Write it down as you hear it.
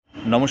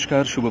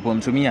নমস্কার, শুভ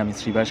পঞ্চমী। আমি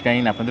শ্রীবাস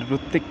গাইন। আপনাদের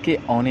প্রত্যেককে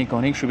অনেক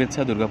অনেক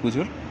শুভেচ্ছা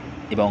দুর্গাপুজোর,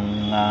 এবং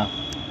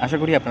আশা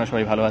করি আপনারা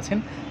সবাই ভালো আছেন।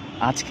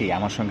 আজকে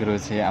আমার সঙ্গে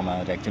রয়েছে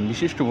আমার একজন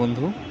বিশিষ্ট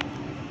বন্ধু।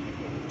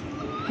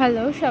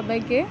 হ্যালো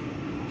সবাইকে,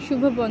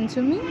 শুভ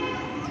পঞ্চমী।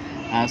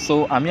 সো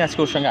আমি আজকে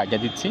ওর সঙ্গে আড্ডা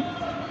দিচ্ছি।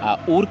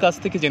 ওর কাছ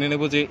থেকে জেনে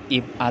নেব যে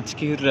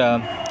আজকের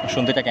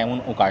সন্ধ্যেটা কেমন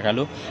ও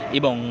কাটালো,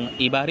 এবং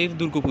এবারের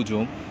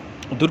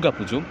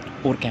দুর্গাপুজো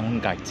ওর কেমন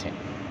কাটছে।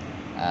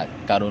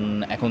 কারণ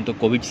এখন তো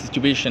কোভিড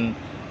সিচুয়েশন,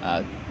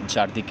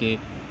 চারদিকে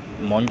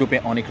মণ্ডপে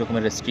অনেক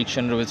রকমের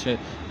রেস্ট্রিকশন রয়েছে।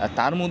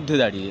 তার মধ্যে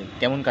দাঁড়িয়ে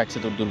কেমন কাটছে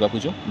তোর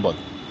দুর্গাপুজো, বল।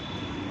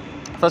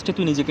 ফার্স্টে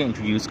তুই নিজেকে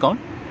ইন্ট্রোডিউস কর।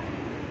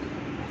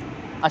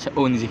 আচ্ছা,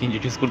 ও নিজেকে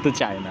ইন্ট্রোডিউস করতে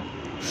চায় না,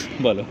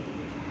 বলো।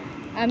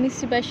 আমি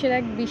শ্রীবাসের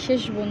এক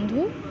বিশেষ বন্ধু।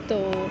 তো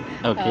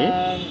ওকে।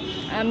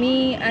 আমি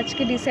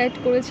আজকে ডিসাইড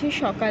করেছি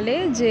সকালে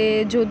যে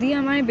যদি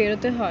আমায়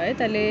বেরোতে হয়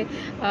তাহলে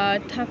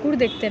ঠাকুর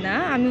দেখতে না,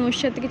 আমি ওর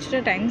সাথে কিছুটা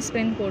টাইম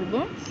স্পেন্ড করব।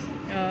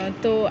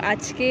 তো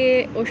আজকে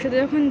ওর সাথে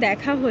যখন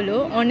দেখা হলো,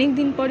 অনেক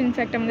দিন পর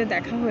ইনফ্যাক্ট আমাদের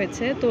দেখা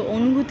হয়েছে, তো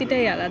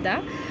অনুভূতিটাই আলাদা।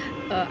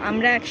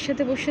 আমরা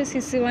একসাথে বসে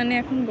সিসি1-এ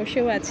এখন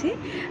বসেও আছি।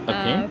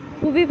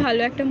 খুবই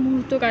ভালো একটা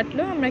মুহূর্ত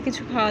কাটলো। আমরা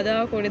কিছু খাওয়া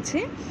দাওয়া করেছি,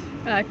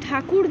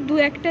 ঠাকুর দু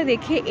একটা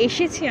দেখে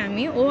এসেছি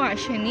আমি, ও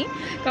আসেনি,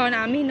 কারণ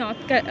আমি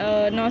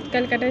নর্থ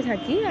ক্যালকাটায়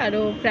থাকি আর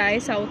ও প্রায়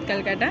সাউথ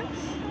ক্যালকাটা।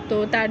 তো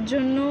তার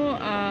জন্য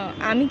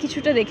আমি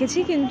কিছুটা দেখেছি,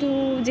 কিন্তু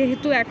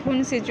যেহেতু এখন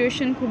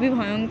সিচুয়েশন খুবই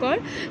ভয়ঙ্কর,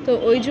 তো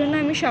ওই জন্য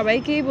আমি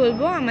সবাইকেই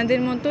বলবো আমাদের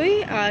মতোই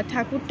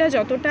ঠাকুরটা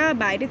যতটা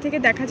বাইরে থেকে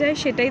দেখা যায়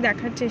সেটাই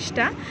দেখার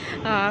চেষ্টা।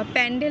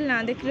 প্যান্ডেল না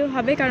দেখলেও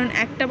হবে, কারণ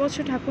একটা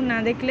বছর ঠাকুর না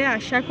দেখলে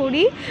আশা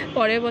করি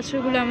পরের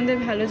বছরগুলো আমাদের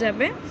ভালো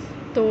যাবে।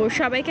 তো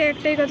সবাইকে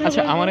একটাই কথা।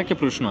 আচ্ছা, আমার একটা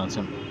প্রশ্ন আছে।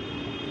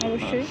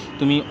 অবশ্যই।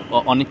 তুমি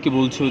অনেককে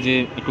বলছো যে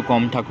একটু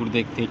কম ঠাকুর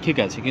দেখতে, ঠিক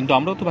আছে, কিন্তু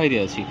আমরাও তো বাইরে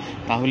আছি,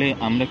 তাহলে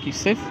আমরা কি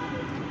সেফ?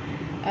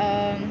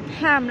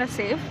 হ্যাঁ, আমরা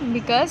সেফ,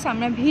 বিকজ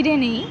আমরা ভিড়ে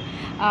নেই।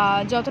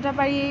 যতটা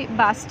পারি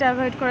বাসটা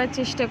অ্যাভয়েড করার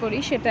চেষ্টা করি,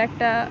 সেটা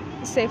একটা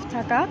সেফ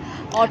থাকা।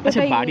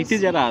 আচ্ছা, বাড়িতে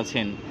যারা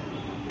আছেন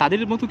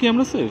তাদের মতো কি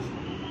আমরা সেফ?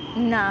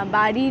 না,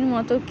 বাড়ির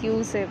মতো কেউ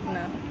সেফ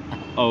না।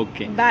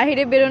 ওকে।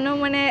 বাইরে বেরোনো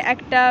মানে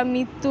একটা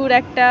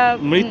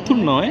মৃত্যুর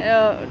নয়,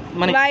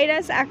 মানে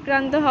ভাইরাস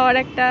আক্রান্ত হওয়ার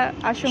একটা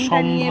আশঙ্কা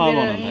নিয়ে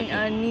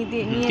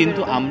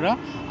কিন্তু আমরা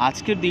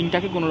আজকের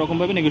দিনটাকে কোনো রকম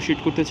ভাবে নেগোশিয়েট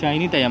করতে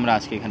চাইনি, তাই আমরা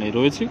আজকে এখানে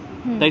রয়েছি,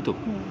 তাই তো?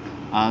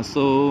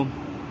 সো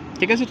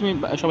ঠিক আছে, তুমি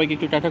সবাইকে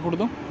একটু টাটা করে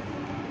দাও।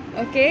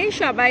 ওকে,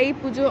 সবাই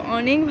পুজো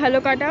অনেক ভালো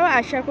কাটাও।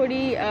 আশা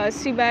করি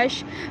শ্রীবাস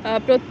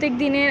প্রত্যেক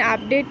দিনের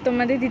আপডেট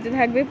তোমাদের দিতে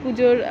থাকবে।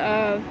 পুজোর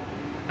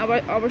আবার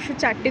অবশ্য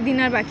 4টে দিন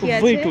আর বাকি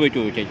আছে।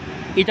 ওয়েট,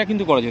 এটা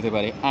কিন্তু করা যেতে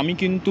পারে। আমি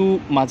কিন্তু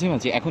মাঝে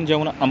মাঝে, এখন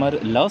যেমন আমার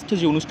লাস্ট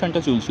যে অনুষ্ঠানটা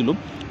চলছিল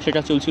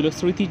সেটা চলছিল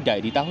স্মৃতির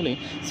ডায়েরি, তাহলে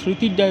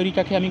স্মৃতির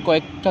ডায়েরিটাকে আমি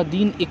কয়েকটা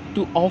দিন একটু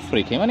অফ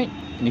রেখে, মানে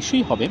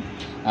নিশ্চয়ই হবে,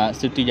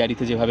 স্মৃতির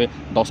ডায়েরিতে যেভাবে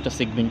 10টা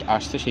সেগমেন্ট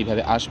আসছে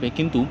সেইভাবে আসবে,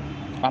 কিন্তু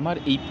আমার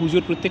এই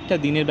পুজোর প্রত্যেকটা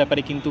দিনের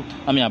ব্যাপারে কিন্তু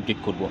আমি আপডেট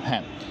করব।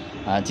 হ্যাঁ,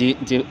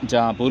 যে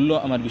যা বললো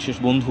আমার বিশেষ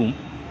বন্ধু,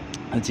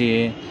 যে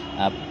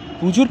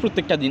পুজোর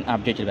প্রত্যেকটা দিন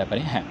আপডেটের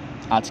ব্যাপারে, হ্যাঁ,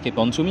 আজকে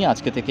পঞ্চমী,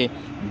 আজকে থেকে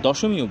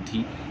দশমী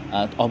অবধি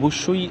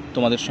অবশ্যই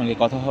তোমাদের সঙ্গে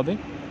কথা হবে,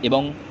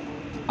 এবং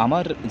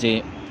আমার যে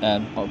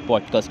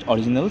পডকাস্ট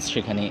অরিজিনালস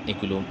সেখানে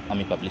এগুলো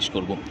আমি পাবলিশ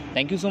করব।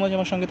 থ্যাংক ইউ সো মাচ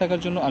আমার সঙ্গে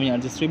থাকার জন্য। আমি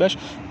আরজে শ্রীবাস।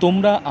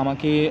 তোমরা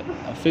আমাকে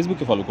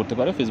ফেসবুকে ফলো করতে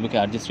পারো, ফেসবুকে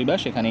আরজে শ্রীবাস,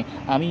 সেখানে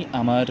আমি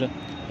আমার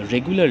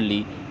রেগুলারলি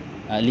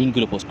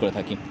লিঙ্কগুলো পোস্ট করে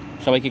থাকি।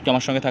 সবাইকে একটু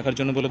আমার সঙ্গে থাকার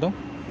জন্য বলে দাও।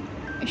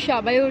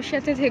 সবাই ওর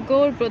সাথে থেকে,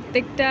 ওর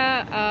প্রত্যেকটা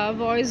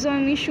ভয়েসও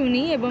আমি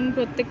শুনি, এবং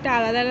প্রত্যেকটা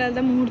আলাদা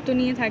আলাদা মুহূর্ত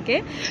নিয়ে থাকে,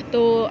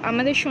 তো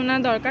আমাদের শোনা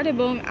দরকার।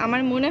 এবং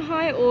আমার মনে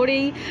হয় ওর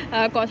এই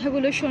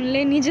কথাগুলো শুনলে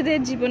নিজেদের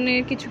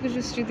জীবনের কিছু কিছু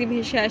স্মৃতি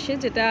ভেসে আসে,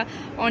 যেটা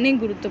অনেক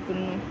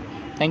গুরুত্বপূর্ণ।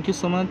 Thank you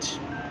so much.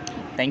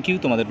 Thank you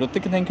তোমাদের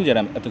প্রত্যেককে, থ্যাংক ইউ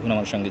যারা এতক্ষণ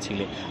আমার সঙ্গে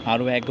ছিলে।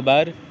 আরও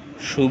একবার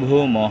শুভ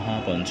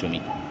মহাপঞ্চমী।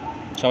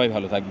 সবাই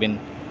ভালো থাকবেন,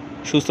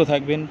 সুস্থ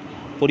থাকবেন,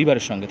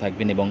 পরিবারের সঙ্গে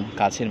থাকবেন, এবং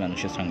কাছের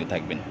মানুষের সঙ্গে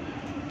থাকবেন।